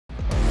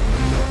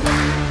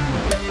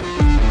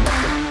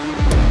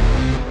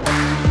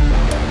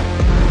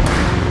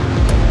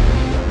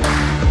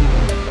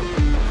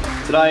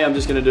Today I'm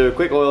just going to do a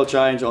quick oil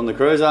change on the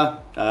cruiser.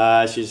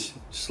 She's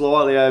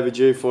slightly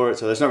overdue for it,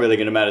 so that's not really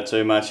going to matter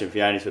too much if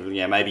you only sort of,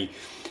 maybe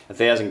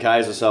 1,000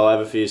 k's or so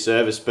over for your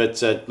service.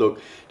 But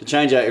look, to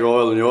change out your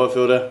oil in your oil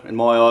filter, in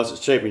my eyes, it's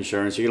cheap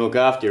insurance. You can look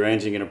after your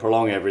engine, you're going to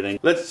prolong everything.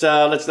 Let's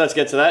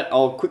get to that.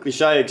 I'll quickly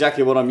show you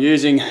exactly what I'm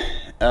using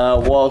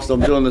whilst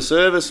I'm doing the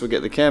service. We'll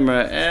get the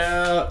camera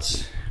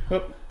out.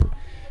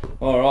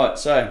 Alright,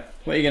 so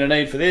what you're going to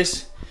need for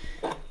this,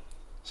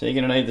 so you're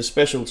going to need the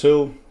special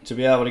tool to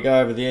be able to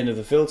go over the end of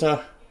the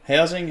filter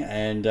housing,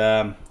 and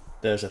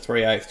there's a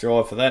 3/8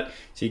 drive for that.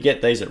 So you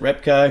get these at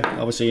Repco.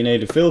 Obviously you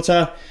need a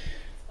filter.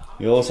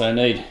 You also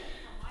need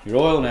your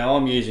oil. Now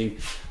I'm using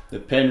the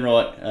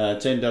Penrite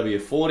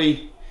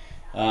 10W40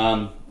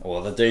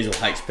 or the diesel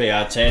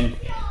HPR10.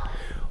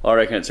 I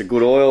reckon it's a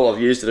good oil.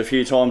 I've used it a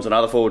few times on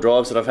other 4-wheel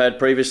drives that I've had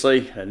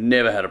previously. I've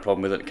never had a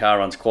problem with it. The car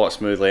runs quite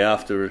smoothly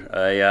after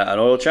an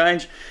oil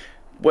change.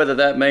 Whether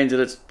that means that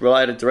it's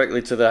related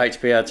directly to the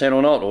HPR10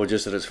 or not, or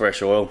just that it's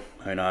fresh oil,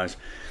 who knows.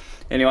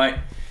 Anyway,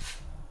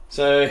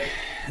 so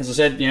as I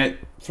said,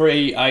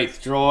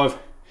 3/8 drive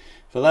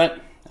for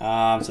that.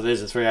 So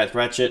there's a 3/8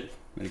 ratchet,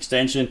 an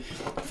extension,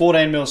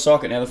 14mm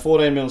socket. Now the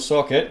 14mm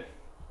socket,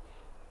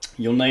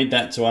 you'll need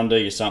that to undo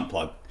your sump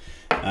plug.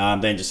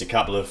 Then just a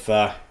couple of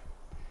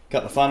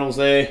funnels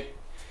there,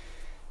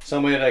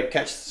 somewhere to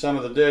catch some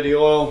of the dirty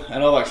oil,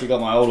 and I've actually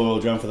got my old oil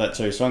drum for that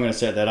too. So I'm going to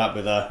set that up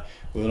with an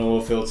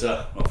oil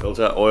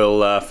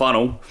oil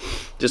funnel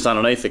just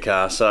underneath the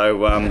car.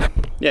 So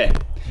yeah,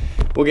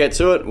 we'll get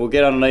to it. We'll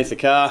get underneath the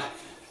car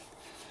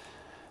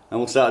and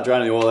we'll start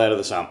draining the oil out of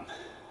the sump.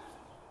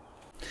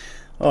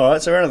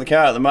 Alright, so we're in the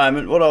car at the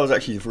moment. What I was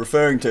actually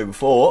referring to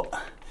before,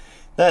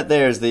 that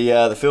there is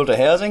the filter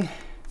housing.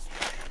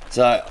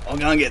 So I'll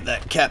go and get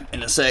that cap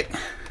in a sec,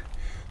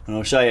 and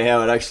I'll show you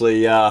how it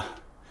actually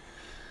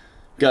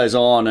goes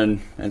on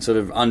and sort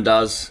of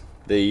undoes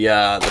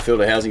the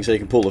filter housing, so you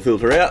can pull the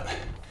filter out.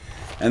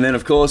 And then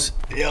of course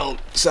the old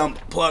sump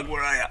plug,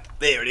 where are you?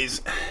 There it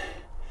is.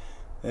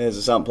 There's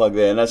a sump plug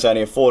there, and that's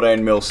only a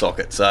 14mm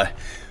socket. So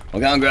I'll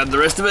go and grab the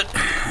rest of it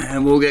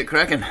and we'll get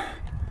cracking.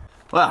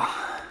 Wow,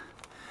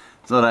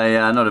 it's not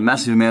a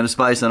massive amount of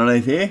space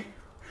underneath here,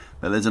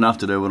 but there's enough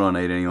to do what I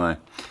need anyway.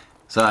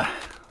 So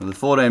with the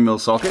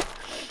 14mm socket,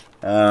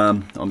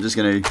 I'm just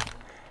going to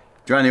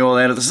drain the oil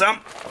out of the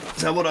sump.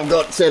 So what I've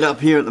got set up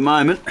here at the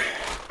moment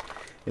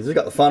is I've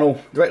got the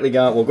funnel directly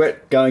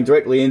going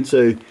directly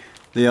into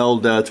the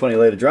old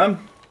 20-litre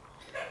drum.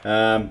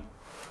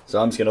 So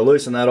I'm just going to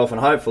loosen that off and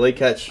hopefully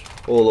catch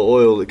all the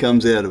oil that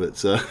comes out of it.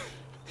 So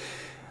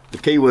the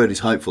key word is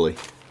hopefully.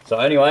 So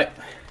anyway,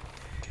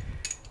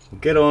 we'll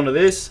get on to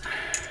this.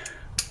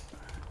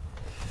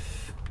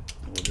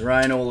 We'll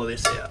drain all of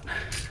this out.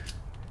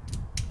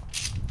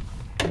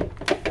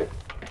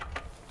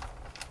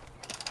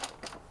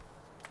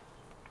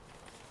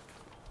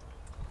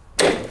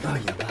 Oh,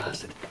 you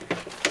bastard.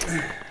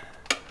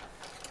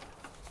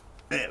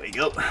 There we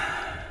go.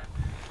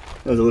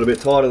 That was a little bit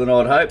tighter than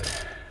I'd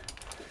hoped.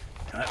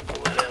 Okay,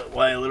 pull that out of the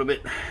way a little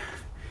bit.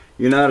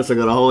 You notice I've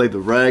got a whole heap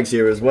of rags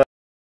here as well.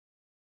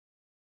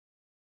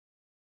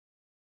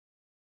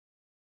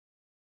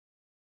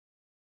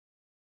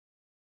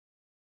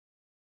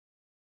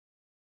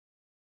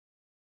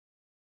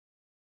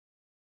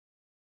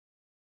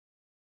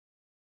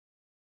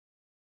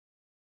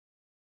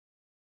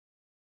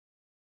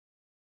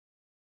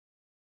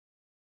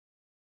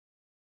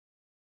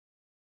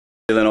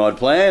 Than I'd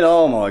planned.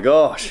 Oh my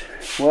gosh,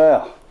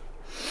 wow.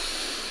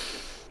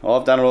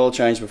 I've done an oil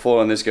change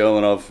before on this girl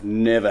and I've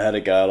never had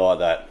it go like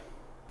that.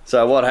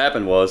 So what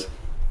happened was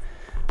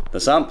the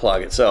sump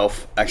plug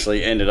itself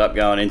actually ended up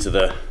going into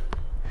the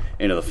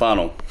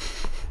funnel.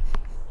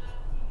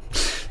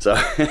 So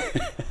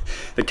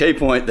the key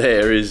point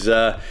there is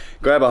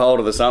grab a hold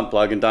of the sump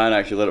plug and don't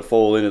actually let it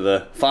fall into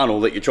the funnel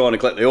that you're trying to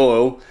collect the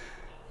oil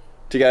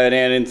to go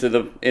down into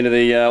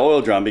the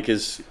oil drum,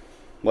 because,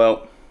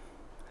 well,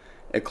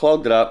 it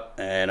clogged it up,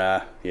 and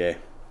yeah,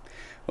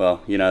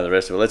 well, you know the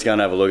rest of it. Let's go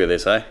and have a look at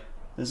this, eh?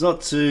 It's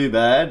not too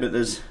bad, but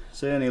there's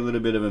certainly a little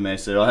bit of a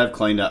mess there. I have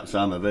cleaned up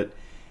some of it,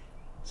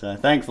 so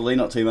thankfully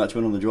not too much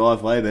went on the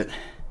driveway, but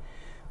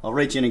I'll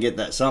reach in and get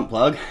that sump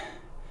plug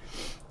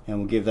and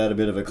we'll give that a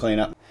bit of a clean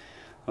up.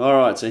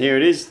 Alright, so here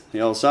it is, the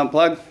old sump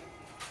plug.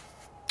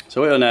 So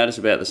what I notice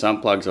about the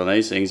sump plugs on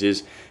these things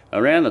is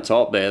around the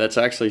top there, that's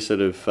actually sort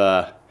of,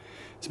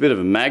 it's a bit of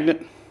a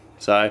magnet.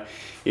 So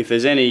if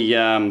there's any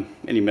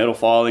metal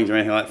filings or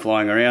anything like that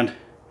flying around,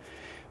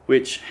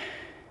 which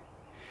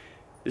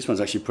this one's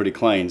actually pretty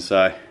clean,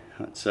 so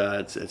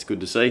it's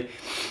good to see.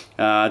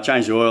 I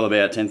changed the oil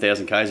about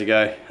 10,000 k's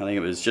ago. I think it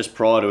was just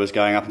prior to us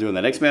going up and doing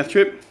that Exmouth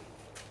trip.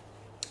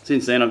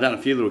 Since then I've done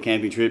a few little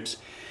camping trips,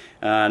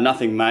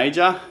 nothing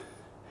major,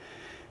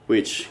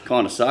 which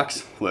kind of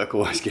sucks. Work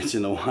always gets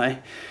in the way,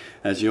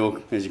 as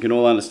you can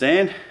all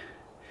understand.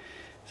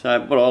 So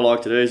what I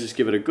like to do is just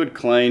give it a good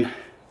clean.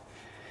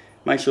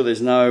 Make sure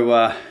there's no,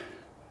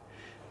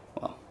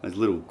 well, as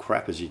little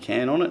crap as you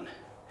can on it,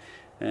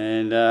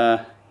 and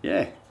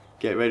yeah,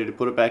 get ready to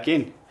put it back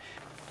in.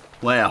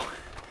 Wow,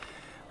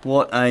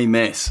 What a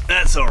mess.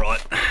 That's all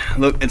right.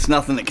 Look, it's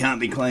nothing that can't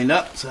be cleaned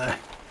up, so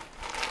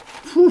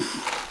whew.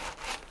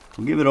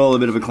 We'll give it all a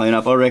bit of a clean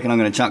up. I reckon I'm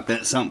going to chuck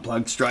that sump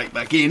plug straight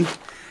back in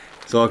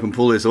so I can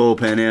pull this oil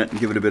pan out and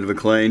give it a bit of a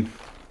clean.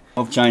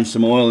 I've changed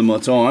some oil in my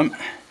time.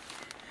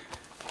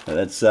 So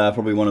that's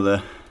probably one of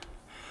the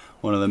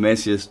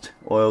messiest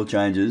oil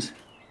changes.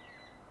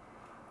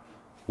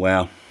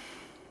 Wow.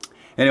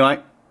 Anyway,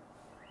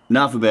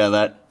 enough about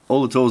that.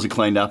 All the tools are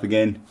cleaned up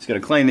again. Just got to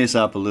clean this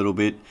up a little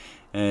bit,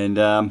 and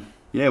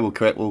yeah, we'll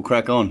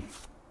crack on.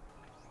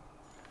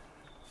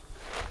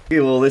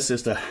 Give all this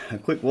just a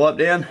quick wipe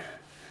down,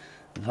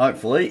 and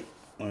hopefully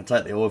when I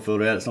take the oil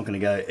filter out, it's not going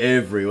to go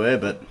everywhere.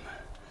 But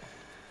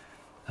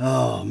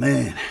oh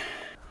man,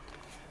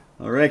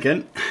 I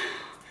reckon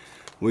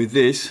with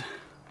this,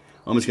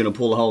 I'm just going to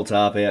pull the whole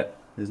tarp out.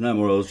 There's no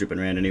more oils dripping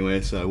around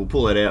anywhere, so we'll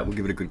pull that out. We'll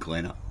give it a good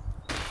clean up.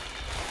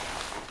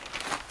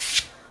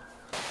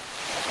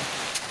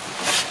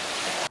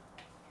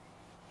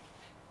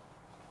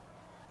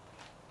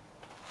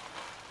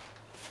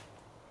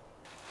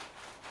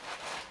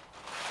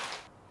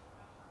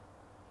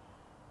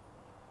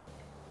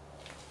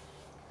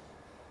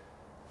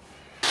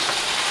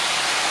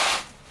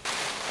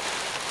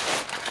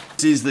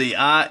 This is the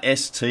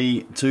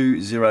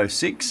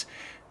RST206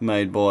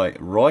 made by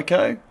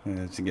Ryco.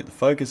 To get the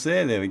focus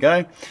there we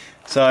go.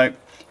 So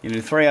you need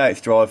a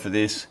 3/8 drive for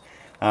this.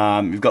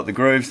 You've got the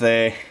grooves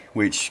there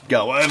which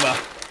go over,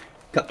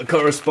 cut the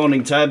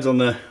corresponding tabs on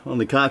the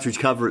cartridge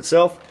cover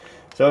itself.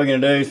 So what we're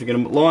going to do is we're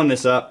going to line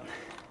this up,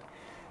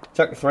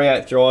 chuck the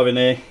 3/8 drive in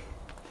there,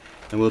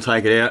 and we'll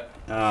take it out.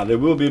 There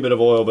will be a bit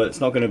of oil, but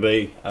it's not going to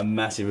be a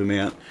massive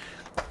amount.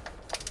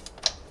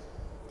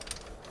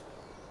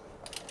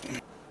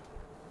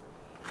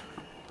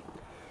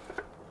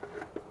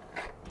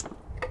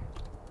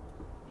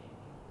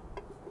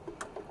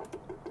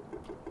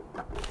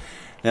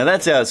 Now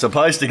that's how it's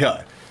supposed to go.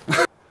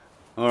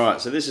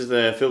 Alright, so this is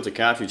the filter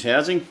cartridge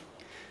housing.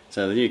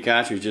 So the new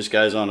cartridge just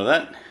goes onto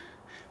that.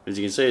 As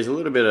you can see, there's a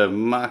little bit of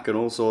muck and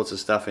all sorts of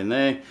stuff in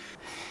there.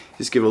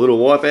 Just give it a little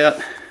wipe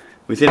out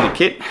within the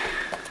kit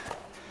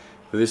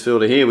for this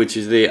filter here, which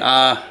is the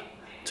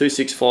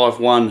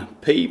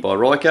R2651P by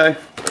Ryco.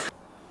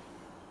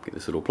 Get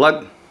this little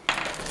plug,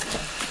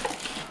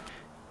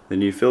 the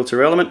new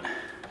filter element,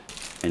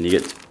 and you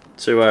get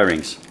 2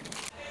 O-rings.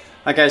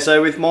 Okay,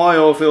 so with my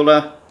oil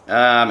filter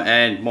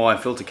and my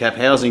filter cap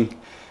housing,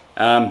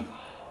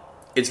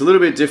 it's a little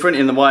bit different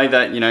in the way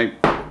that, you know,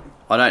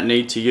 I don't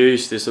need to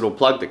use this little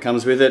plug that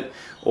comes with it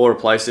or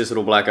replace this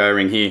little black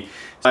O-ring here.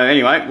 So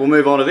anyway, we'll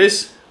move on to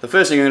this. The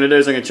first thing I'm going to do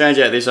is I'm going to change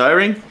out this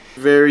O-ring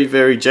very,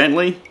 very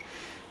gently.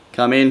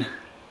 Come in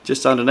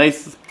just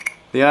underneath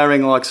the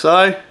O-ring like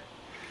so.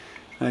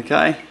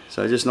 Okay,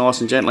 so just nice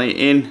and gently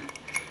in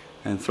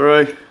and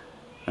through,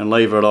 and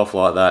lever it off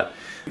like that.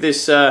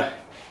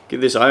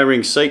 Give this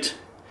O-ring seat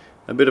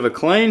a bit of a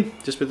clean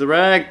just with the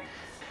rag.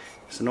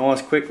 Just a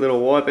nice quick little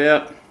wipe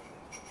out,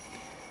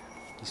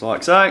 just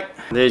like so.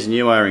 There's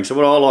your new O-ring. So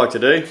what I like to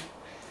do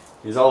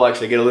is I'll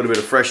actually get a little bit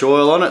of fresh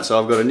oil on it.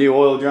 So I've got a new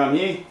oil drum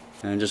here,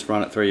 and just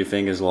run it through your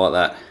fingers like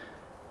that.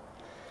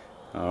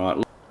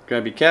 Alright,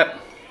 grab your cap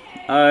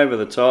over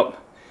the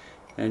top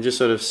and just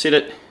sort of sit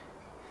it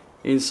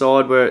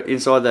inside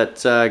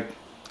that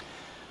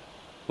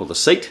well, the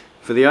seat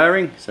for the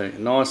O-ring. So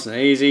nice and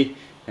easy,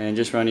 and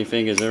just run your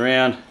fingers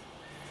around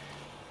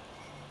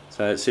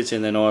so it sits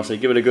in there nicely.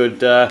 Give it a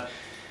good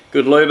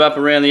lube up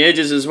around the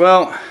edges as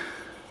well,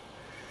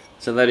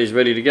 so that is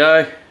ready to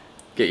go.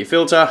 Get your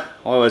filter.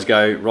 I always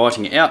go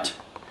writing out,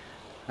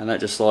 and that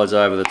just slides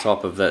over the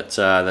top of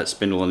that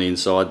spindle on the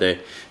inside there.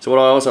 So what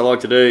I also like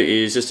to do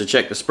is just to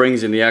check the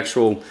springs in the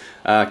actual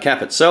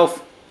cap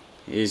itself,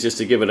 is just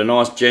to give it a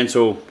nice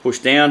gentle push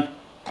down.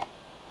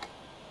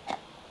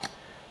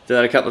 Do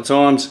that a couple of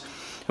times,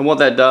 and what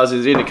that does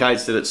is it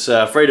indicates that it's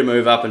free to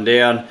move up and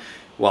down.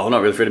 Well,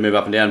 not really free to move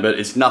up and down, but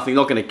it's not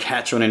going to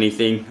catch on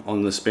anything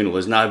on the spindle.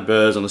 There's no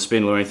burrs on the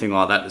spindle or anything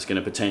like that that's going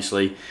to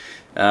potentially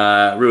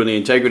ruin the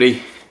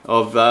integrity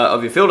of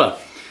your filter.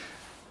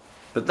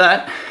 But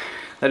that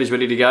is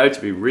ready to go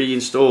to be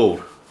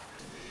reinstalled.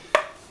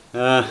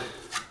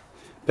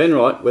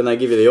 Penrite, when they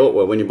give you the oil,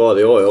 well, when you buy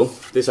the oil,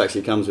 this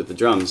actually comes with the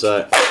drum.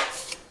 So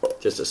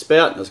just a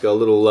spout, it's got a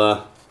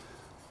little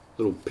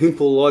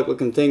pimple-like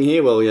looking thing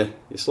here. Well, you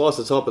slice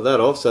the top of that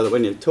off so that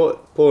when you're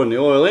pouring the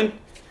oil in,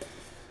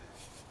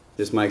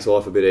 just makes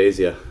life a bit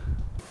easier.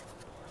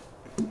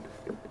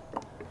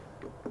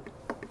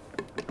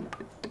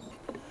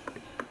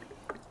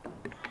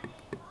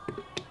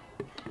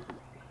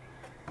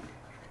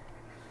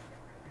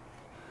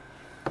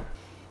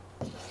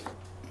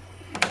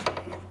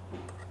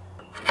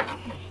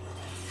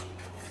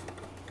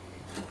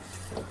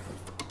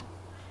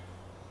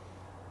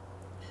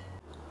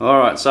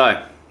 Alright,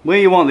 so where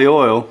you want the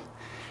oil,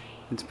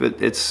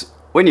 it's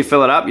when you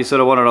fill it up, you sort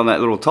of want it on that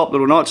top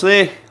little notch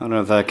there. I don't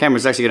know if the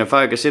camera's actually going to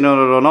focus in on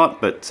it or not,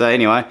 but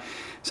anyway.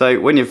 So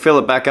when you fill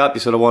it back up, you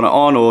sort of want it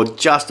on or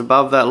just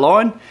above that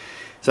line.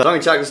 So I'm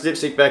going to chuck the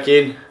dipstick back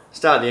in,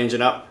 start the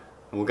engine up,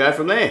 and we'll go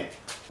from there.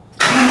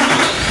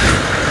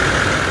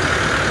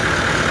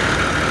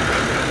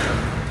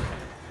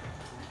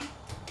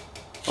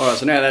 Alright,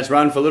 so now that's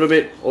run for a little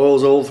bit.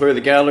 Oil's all through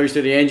the galleries,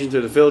 through the engine,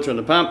 through the filter and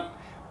the pump.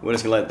 We're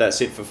just going to let that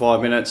sit for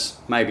 5 minutes,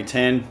 maybe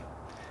 10.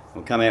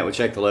 We'll come out, we'll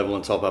check the level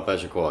and top up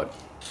as required.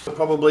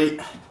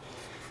 Probably,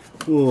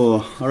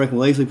 oh, I reckon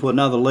we'll easily put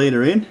another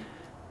litre in.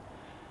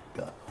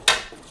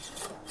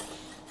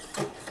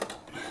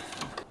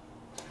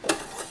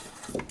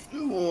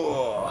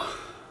 Oh.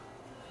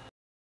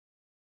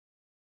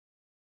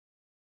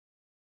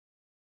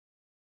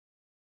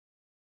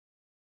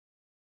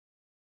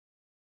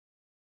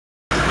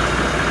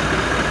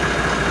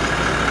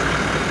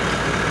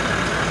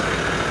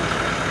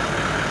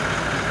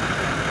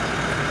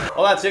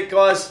 Well, that's it,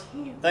 guys.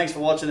 Thanks for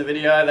watching the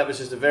video. That was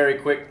just a very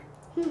quick,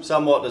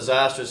 somewhat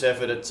disastrous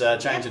effort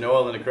at changing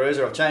oil in the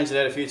cruiser. I've changed it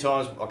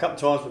out a couple of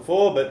times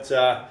before, but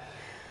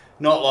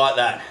not like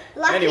that.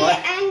 Lucky anyway,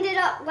 it ended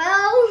up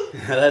well.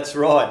 That's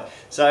right.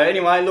 So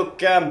anyway, look,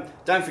 don't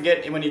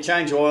forget when you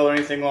change oil or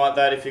anything like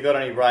that, if you've got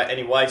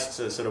any waste,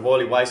 sort of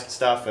oily waste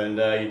stuff, and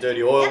you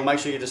dirty oil, make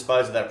sure you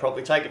dispose of that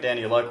properly. Take it down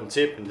to your local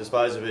tip and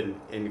dispose of it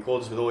in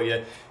accordance with all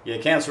your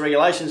council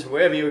regulations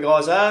wherever you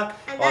guys are,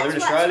 either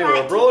in Australia or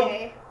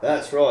abroad.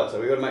 That's right. So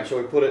we've got to make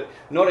sure we put it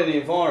not in the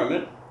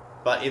environment,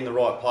 but in the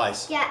right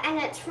place. Yeah, and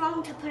it's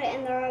wrong to put it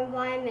in the wrong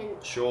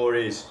environment. Sure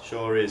is,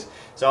 sure is.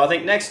 So I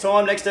think next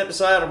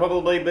episode will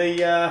probably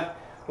be,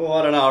 well,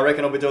 I don't know, I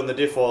reckon I'll be doing the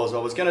diff oils. I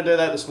was going to do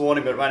that this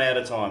morning, but ran out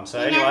of time. So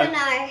you anyway, never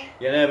know.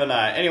 You never know.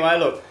 Anyway,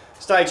 look,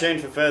 stay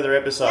tuned for further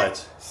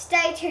episodes. Yep,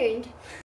 stay tuned.